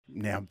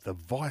now the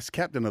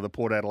vice-captain of the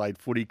Port Adelaide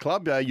Footy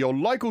Club. Your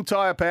local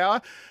tyre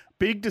power,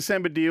 big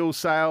December deal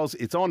sales.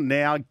 It's on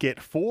now. Get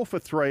 4 for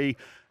 3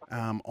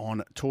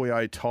 on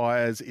Toyo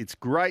tyres. It's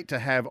great to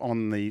have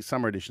on the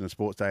summer edition of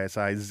Sportsday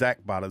SA,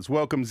 ZAK Butters.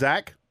 Welcome,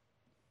 Zach.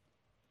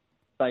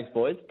 Thanks,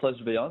 boys. Pleasure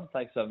to be on.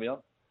 Thanks for having me on.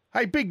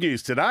 Hey, big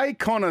news today.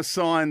 Connor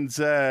signs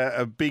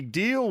a big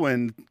deal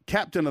and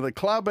captain of the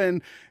club,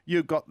 and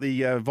you've got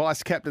the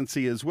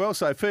vice-captaincy as well.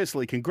 So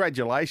firstly,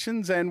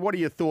 congratulations. And what are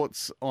your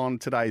thoughts on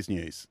today's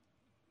news?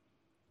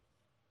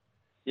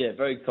 Yeah,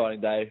 very exciting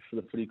day for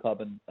the footy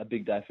club and a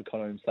big day for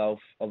Connor himself.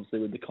 Obviously,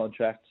 with the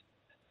contract,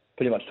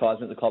 pretty much ties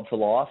him at the club for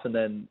life, and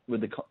then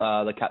with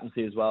the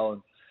captaincy as well.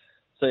 And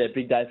so, yeah,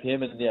 big day for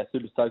him, and yeah,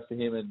 super stoked for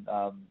him. And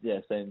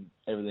seeing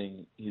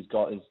everything he's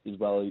got is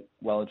well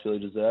and truly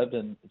deserved,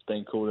 and it's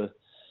been cool to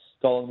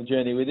go along the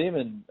journey with him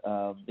and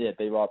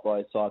be right by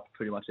his side for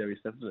pretty much every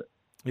step of it.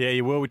 Yeah,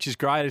 you will, which is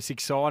great. It's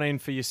exciting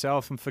for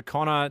yourself and for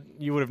Connor.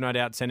 You would have no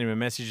doubt sent him a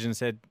message and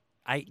said,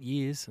 8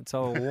 years. It's a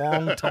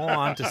long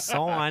time to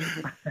sign.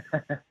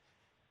 When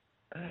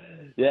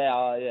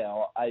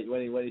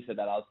he said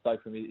that, I was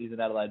stoked for him. He's an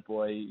Adelaide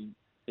boy.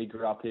 He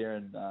grew up here,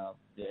 and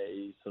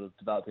he's sort of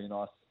developing a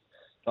nice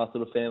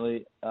little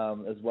family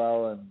as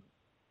well. And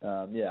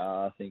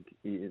I think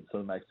it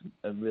sort of makes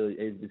a really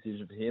easy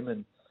decision for him.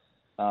 And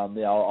I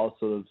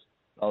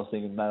was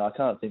thinking, man, I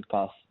can't think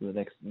past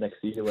the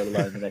next year, let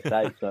alone the next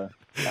 8. So,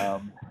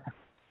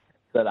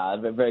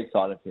 I'm very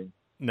excited for him.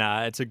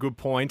 No, it's a good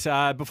point.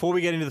 Before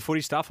we get into the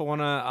footy stuff, I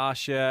want to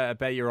ask you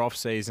about your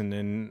off-season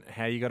and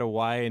how you got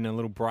away and a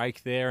little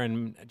break there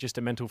and just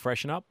a mental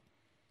freshen up.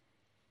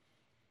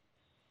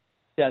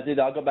 Yeah, I did.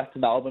 I got back to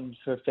Melbourne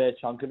for a fair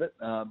chunk of it.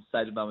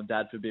 Stayed with mum and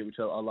dad for a bit, which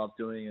I love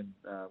doing, and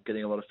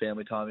getting a lot of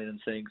family time in and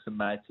seeing some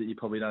mates that you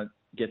probably don't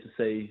get to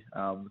see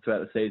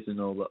throughout the season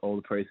or all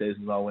the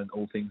pre-season when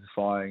all things are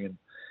firing and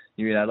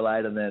you're in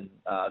Adelaide. And then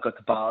I got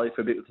to Bali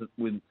for a bit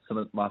with some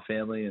of my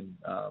family and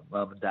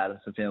mum and dad and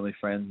some family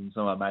friends and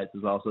some of my mates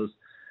as well. So it was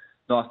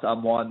nice to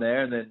unwind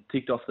there, and then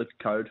ticked off the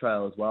Dakota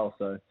Trail as well.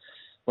 So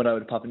went over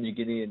to Papua New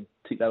Guinea and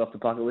ticked that off the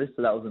bucket list.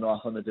 So that was a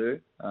nice one to do.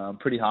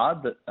 Pretty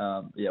hard, but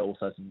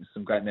also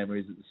some great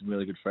memories with some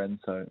really good friends.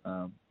 So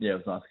it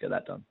was nice to get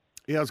that done.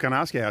 Yeah, I was going to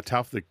ask you how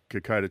tough the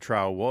Dakota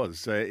Trail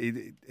was.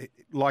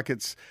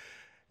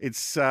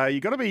 It's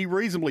you've got to be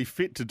reasonably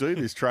fit to do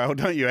this trail,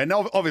 don't you? And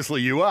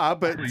obviously you are,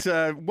 but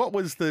what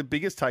was the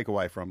biggest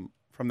takeaway from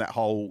that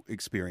whole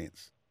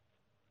experience?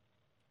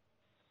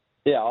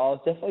 Yeah, I was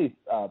definitely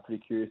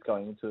pretty curious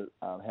going into it,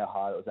 how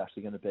hard it was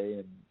actually going to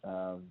be. And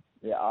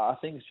I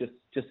think it's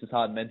just as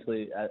hard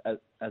mentally as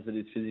it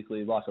is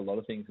physically, like a lot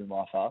of things in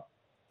life are.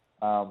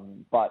 I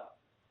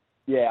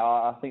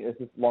think it's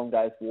just long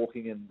days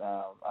walking, and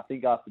I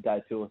think after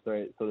day 2 or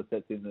 3, it sort of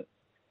sets in that,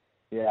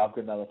 I've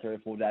got another 3 or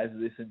 4 days of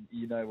this, and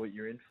you know what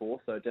you're in for.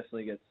 So it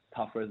definitely gets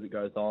tougher as it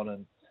goes on,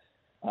 and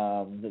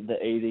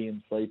the eating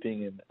and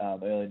sleeping and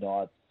early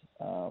nights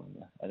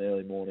and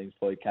early mornings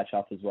probably catch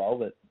up as well.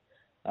 But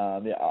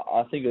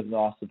I think it was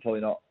nice to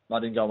probably not. I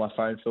didn't go on my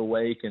phone for a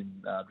week,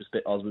 and I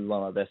was with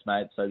one of my best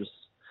mates. So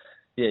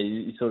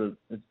you sort of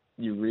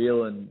you're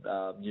real, and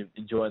you're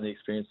enjoying the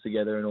experience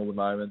together and all the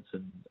moments,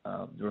 and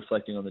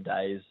reflecting on the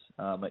days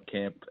at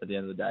camp at the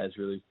end of the day is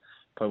really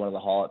probably one of the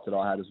highlights that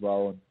I had as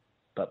well.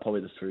 But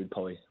probably the food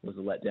was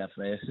a letdown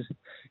for me.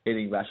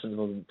 Eating rations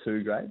wasn't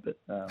too great, but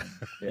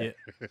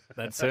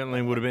that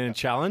certainly would have been a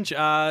challenge.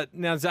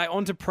 Now, Zach,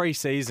 on to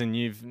pre-season.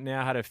 You've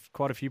now had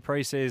quite a few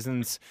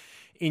pre-seasons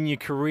in your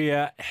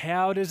career.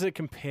 How does it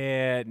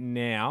compare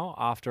now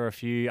after a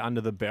few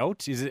under the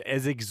belt? Is it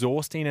as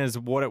exhausting as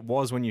what it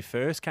was when you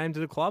first came to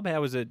the club?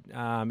 How was it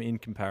in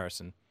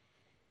comparison?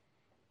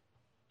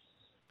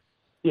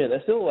 Yeah,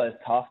 they're still always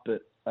tough,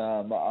 but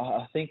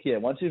I think,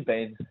 once you've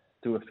been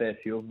through a fair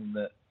few of them,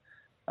 that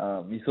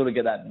you sort of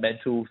get that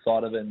mental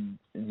side of it, and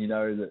you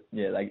know that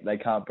they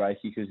can't break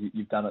you because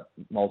you've done it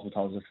multiple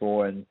times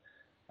before, and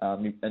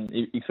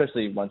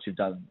especially once you've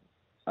done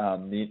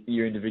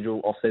your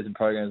individual off-season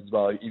programs as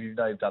well. You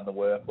know you've done the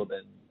work, well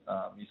then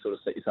you sort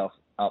of set yourself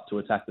up to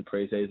attack the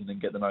pre-season and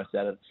get the most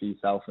out of it for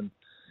yourself. And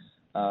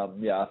I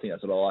think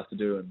that's what I like to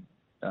do.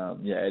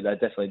 And they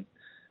definitely,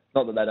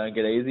 not that they don't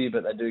get easy,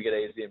 but they do get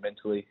easier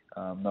mentally,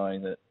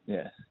 knowing that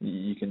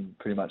you can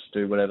pretty much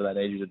do whatever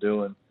they need you to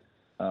do and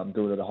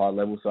do it at a high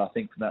level. So I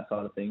think from that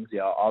side of things,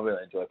 I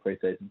really enjoy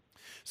pre-season.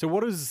 So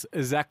what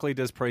exactly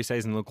does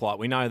pre-season look like?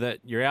 We know that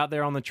you're out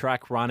there on the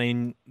track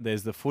running.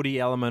 There's the footy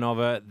element of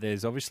it.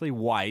 There's obviously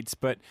weights,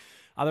 but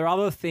are there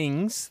other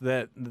things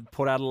that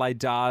Port Adelaide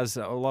does?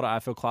 A lot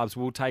of AFL clubs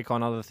will take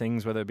on other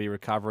things, whether it be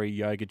recovery,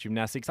 yoga,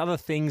 gymnastics, other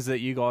things that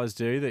you guys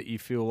do that you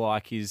feel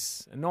like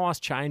is a nice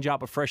change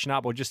up, a freshen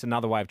up, or just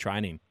another way of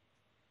training?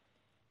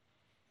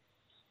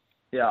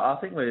 Yeah, I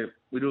think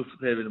we do a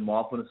fair bit of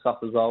mindfulness stuff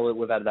as well.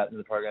 We've added that in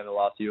the program the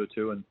last year or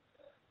two, and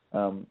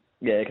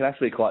it can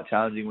actually be quite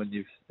challenging when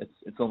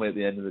it's normally at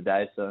the end of the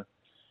day. So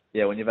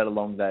yeah, when you've had a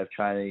long day of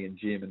training and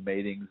gym and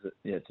meetings,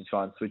 yeah, to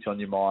try and switch on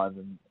your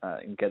mind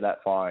and get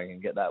that firing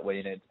and get that where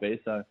you need to be.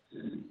 So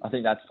I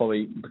think that's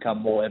probably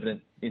become more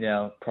evident in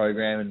our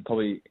program and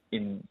probably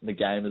in the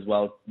game as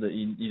well, that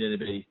you need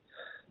to be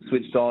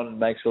switched on and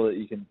make sure that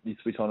you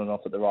switch on and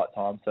off at the right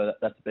time. So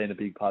that's been a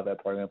big part of our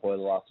program for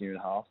the last year and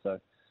a half. So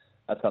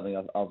that's something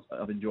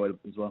I've enjoyed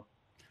as well.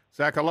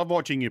 Zach, I love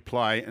watching you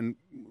play, and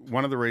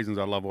one of the reasons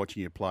I love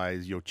watching you play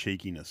is your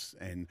cheekiness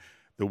and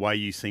the way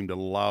you seem to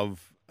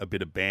love a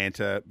bit of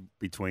banter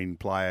between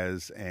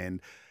players.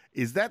 And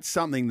is that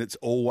something that's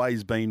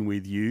always been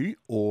with you,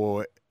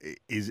 or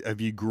have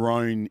you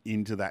grown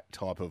into that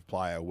type of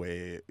player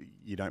where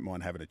you don't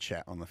mind having a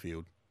chat on the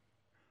field?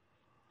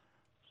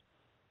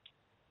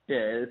 Yeah,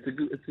 it's a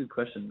good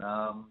question.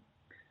 I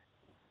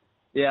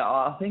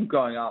think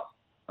growing up,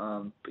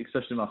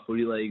 especially in my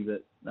footy league,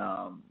 that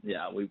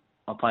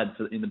I played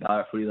in the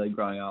Ballarat footy league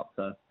growing up,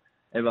 so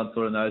everyone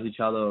sort of knows each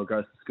other or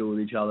goes to school with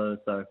each other.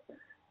 So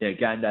yeah,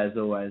 game day there's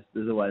always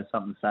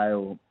something to say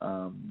or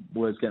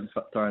words getting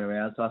thrown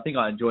around. So I think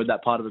I enjoyed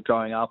that part of it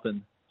growing up,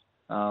 and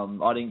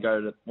I didn't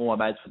go to all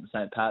my mates went to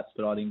St. Pat's,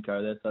 but I didn't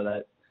go there, so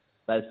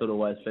they sort of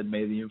always fed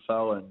me the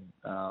info, and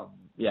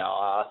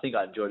I think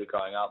I enjoyed it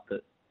growing up.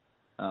 But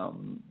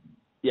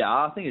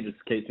I think it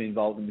just keeps me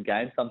involved in the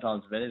game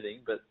sometimes, if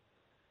anything. But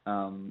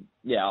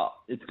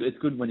it's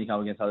good when you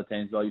come against other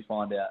teams. Well, you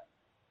find out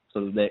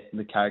sort of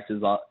the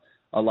characters.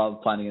 I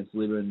love playing against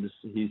Liver and just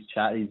his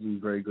chat. He's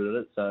very good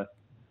at it. So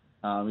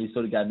he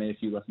sort of gave me a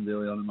few lessons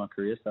early on in my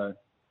career. So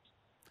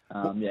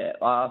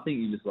I think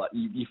you just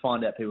you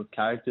find out people's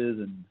characters,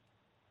 and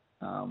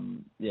I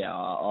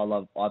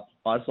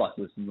just like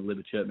listening to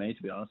Liver chirp me,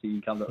 to be honest.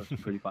 He comes up with some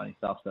pretty funny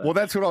stuff. So. Well,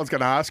 that's what I was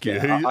going to ask you.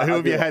 Yeah, who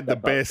have you had the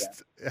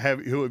best? best?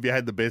 Who have you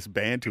had the best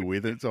banter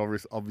with? It's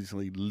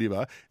obviously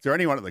Liver. Is there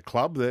anyone at the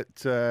club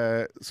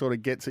that sort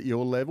of gets at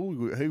your level?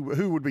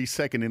 Who would be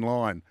second in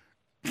line?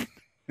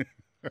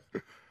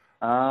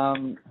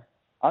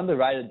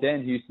 Underrated.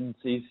 Dan Houston,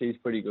 he's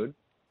pretty good.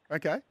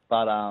 Okay.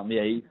 But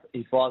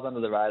he flies under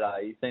the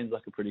radar. He seems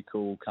like a pretty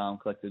cool, calm,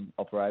 collected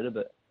operator,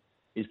 but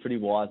he's pretty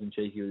wise and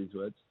cheeky with his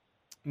words.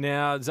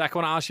 Now, Zach, I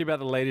want to ask you about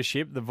the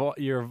leadership.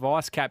 You're a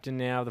vice captain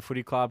now of the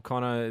footy club.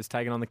 Connor has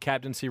taken on the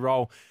captaincy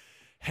role.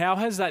 How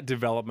has that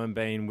development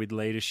been with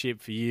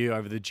leadership for you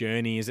over the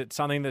journey? Is it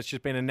something that's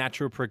just been a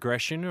natural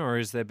progression, or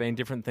has there been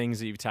different things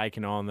that you've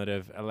taken on that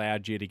have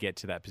allowed you to get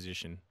to that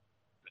position?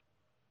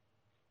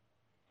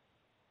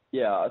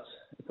 Yeah,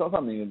 it's not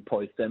something that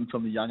probably stemmed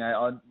from a young age.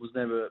 I was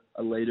never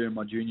a leader in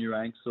my junior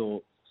ranks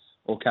or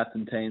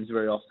captain teams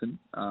very often.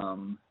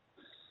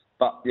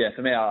 But yeah,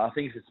 for me, I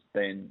think it's just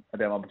been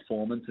about my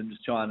performance and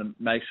just trying to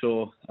make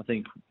sure. I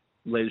think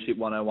leadership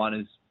 101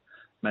 is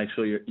make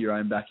sure your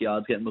own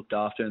backyard's getting looked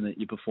after and that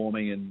you're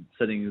performing and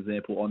setting an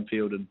example on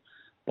field and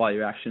by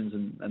your actions,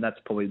 and that's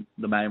probably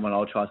the main one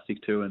I'll try to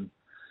stick to. And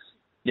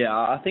yeah,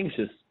 I think it's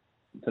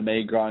just, for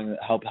me,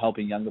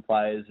 helping younger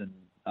players and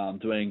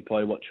doing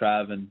probably what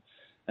Trav and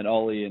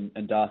Ollie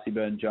and Darcy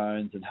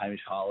Burn-Jones and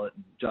Hamish Harlett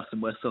and Justin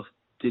Westhoff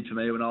did for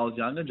me when I was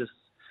younger, just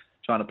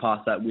trying to pass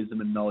that wisdom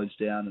and knowledge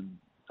down.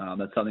 And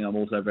that's something I'm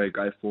also very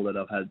grateful that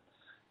I've had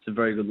some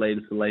very good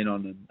leaders to lean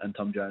on, and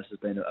Tom Jones has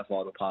been a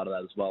vital part of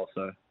that as well.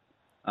 So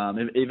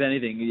if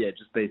anything,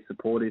 just be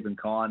supportive and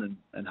kind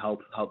and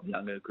help the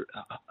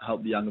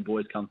younger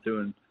boys come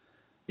through. And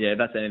if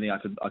that's anything I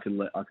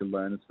could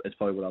learn, it's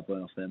probably what I've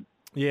learned off them.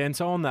 Yeah, and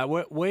so on that,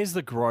 where's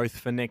the growth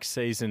for next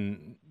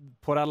season?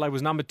 Port Adelaide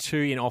was number 2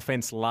 in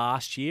offence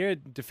last year.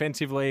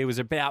 Defensively, it was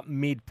about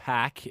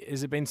mid-pack.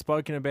 Has it been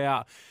spoken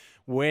about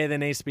where there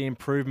needs to be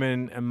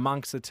improvement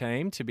amongst the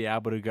team to be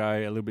able to go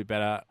a little bit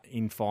better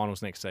in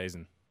finals next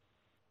season?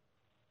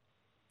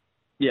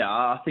 Yeah,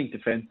 I think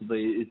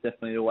defensively is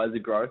definitely always a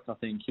growth. I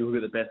think you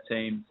look at the best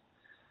teams,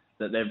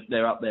 that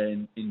they're up there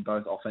in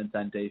both offence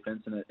and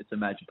defence, and it's a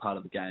major part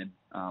of the game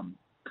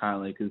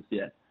currently because,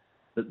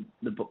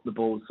 the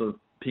ball's sort of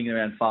pinging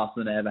around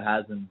faster than it ever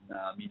has, and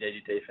you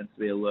need your defence to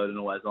be alert and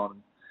always on.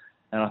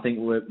 And I think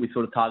we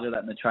sort of targeted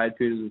that in the trade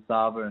period with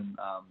Sava and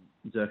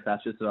ZAK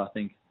Butters, so I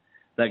think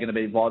they're going to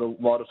be vital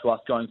to us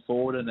going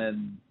forward. And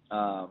then,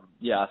 I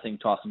think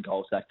Tyson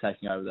Goldsack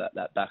taking over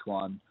that back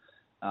line,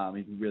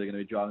 he's really going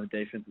to be driving the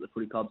defence at the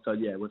footy club. So,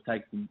 we've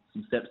taken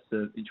some steps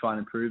to try and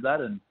improve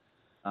that. And,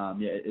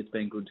 it's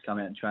been good to come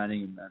out in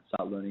training and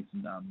start learning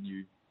some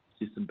new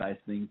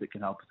system-based things that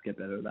can help us get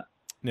better at that.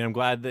 Now, I'm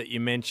glad that you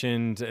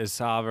mentioned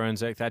Asava and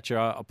ZAK Thatcher.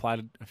 I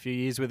played a few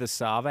years with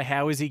Asava.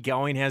 How is he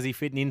going? How's he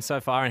fitting in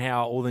so far? And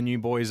how are all the new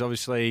boys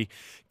obviously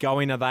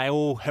going? Are they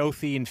all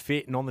healthy and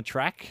fit and on the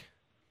track?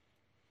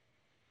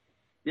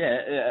 Yeah,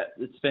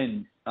 it's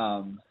been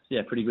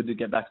pretty good to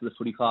get back to the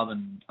footy club.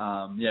 And,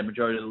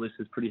 majority of the list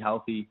is pretty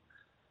healthy.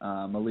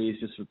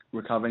 Ali's just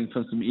recovering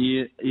from some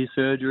ear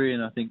surgery,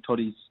 and I think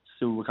Toddy's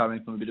still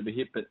recovering from a bit of a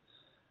hip. But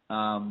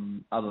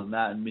other than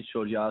that, and Mitch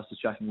Georgiades is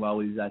tracking well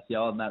with his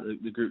ACL, and that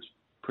the group's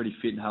pretty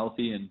fit and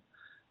healthy. And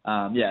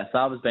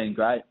Sava's been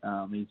great.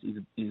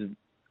 He's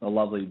a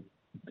lovely.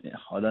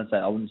 I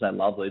wouldn't say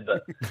lovely,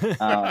 but he's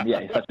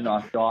such a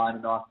nice guy and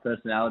a nice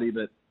personality.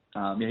 But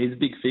he's a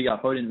big figure. I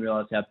probably didn't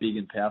realise how big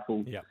and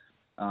powerful Yeah.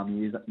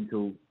 he is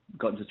until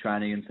got into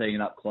training and seeing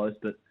it up close.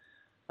 But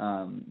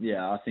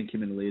I think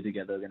him and Lear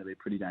together are going to be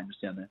pretty dangerous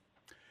down there.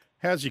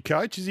 How's your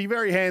coach? Is he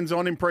very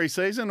hands-on in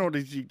pre-season, or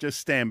does he just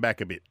stand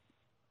back a bit?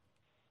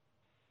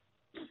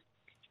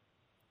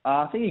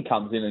 I think he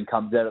comes in and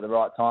comes out at the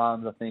right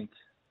times. I think,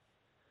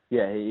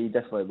 he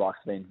definitely likes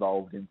to be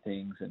involved in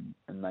things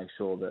and make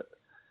sure that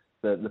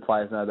the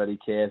players know that he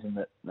cares and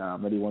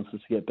that he wants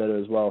us to get better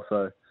as well.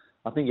 So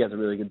I think he has a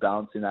really good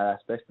balance in that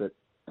aspect. But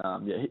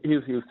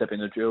he'll step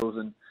into drills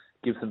and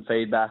give some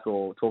feedback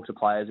or talk to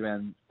players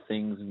around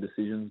things and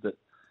decisions. But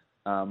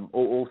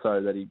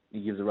also that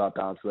he gives a right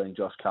balance to letting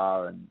Josh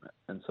Carr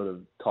and sort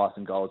of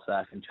Tyson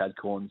Goldsack and Chad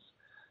Corns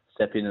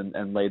step in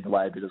and lead the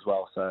way a bit as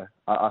well. So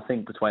I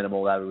think between them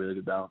all, they have a really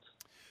good balance.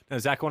 Now,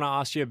 Zach, I want to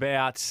ask you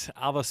about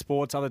other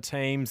sports, other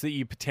teams that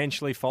you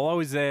potentially follow.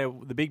 Is there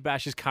the Big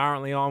Bash is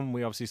currently on?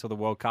 We obviously saw the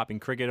World Cup in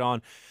cricket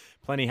on.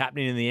 Plenty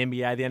happening in the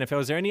NBA, the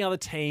NFL. Is there any other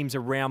teams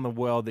around the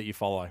world that you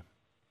follow?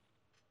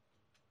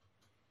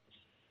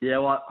 Yeah,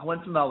 well, I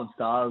went to Melbourne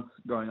Stars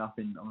growing up.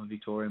 I'm a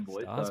Victorian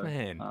boy. Stars,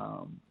 man.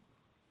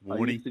 I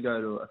used to go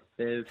to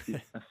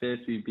a fair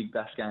few Big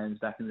Bash games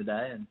back in the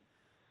day, and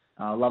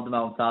I love the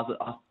Melbourne Stars.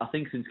 But I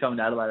think since coming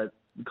to Adelaide,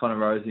 Connor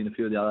Rosie and a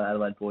few of the other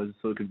Adelaide boys have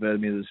sort of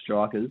converted me to the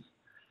strikers.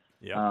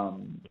 Yeah.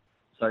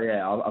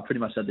 I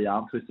pretty much had the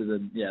arm twisted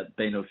and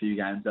been to a few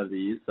games over the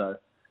years. So,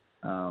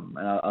 and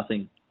I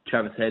think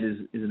Travis Head is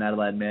an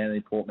Adelaide man,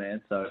 a Port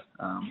man. So,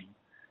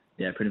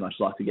 pretty much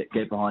like to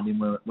get behind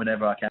him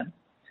whenever I can.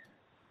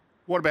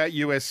 What about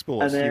US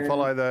sports? Do you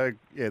follow the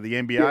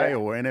NBA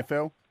or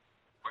NFL?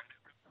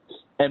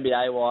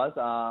 NBA wise,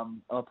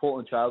 I'm a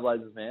Portland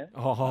Trailblazers man.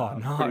 Oh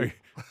no.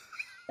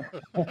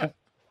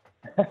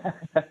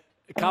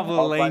 A couple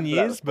of lean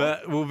years,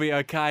 but we'll be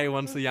okay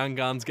once the young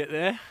guns get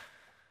there.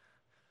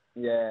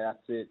 Yeah,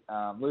 that's it.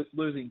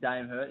 Losing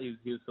Dame hurt. He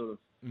was sort of.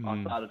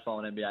 I started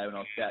following NBA when I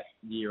was about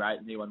year 8,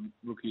 and he won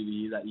Rookie of the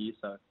Year that year.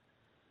 So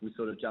we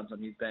sort of jumped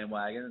on his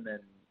bandwagon, and then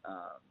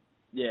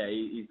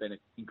he's been an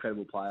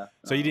incredible player.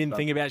 So you didn't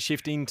think about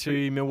shifting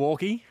to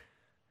Milwaukee?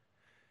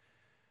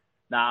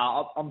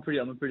 Nah, I'm a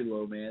pretty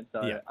loyal man.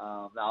 So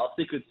I'll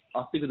stick with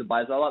the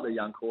Blazers. I like the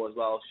young core as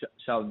well.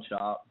 Sheldon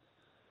Sharp.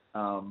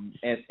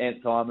 Ant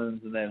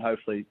Simons, and then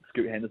hopefully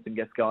Scoot Henderson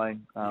gets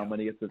going when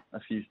he gets a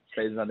few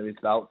seasons under his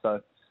belt. So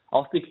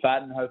I'll stick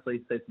fat and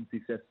hopefully see some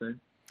success soon.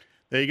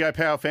 There you go,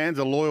 Power fans.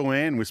 A loyal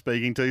man we're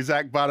speaking to.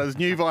 Zak Butters,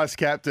 new vice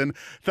captain.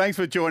 Thanks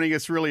for joining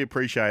us. Really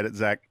appreciate it,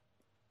 Zach.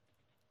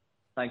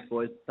 Thanks,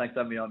 boys. Thanks for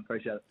having me on.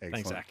 Appreciate it.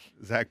 Excellent. Thanks, Zach.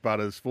 Zak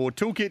Butters for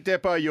Toolkit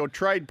Depot, your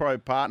Trade Pro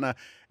partner.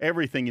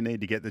 Everything you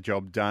need to get the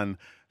job done.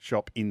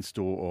 Shop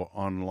in-store or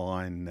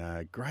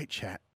online. Great chat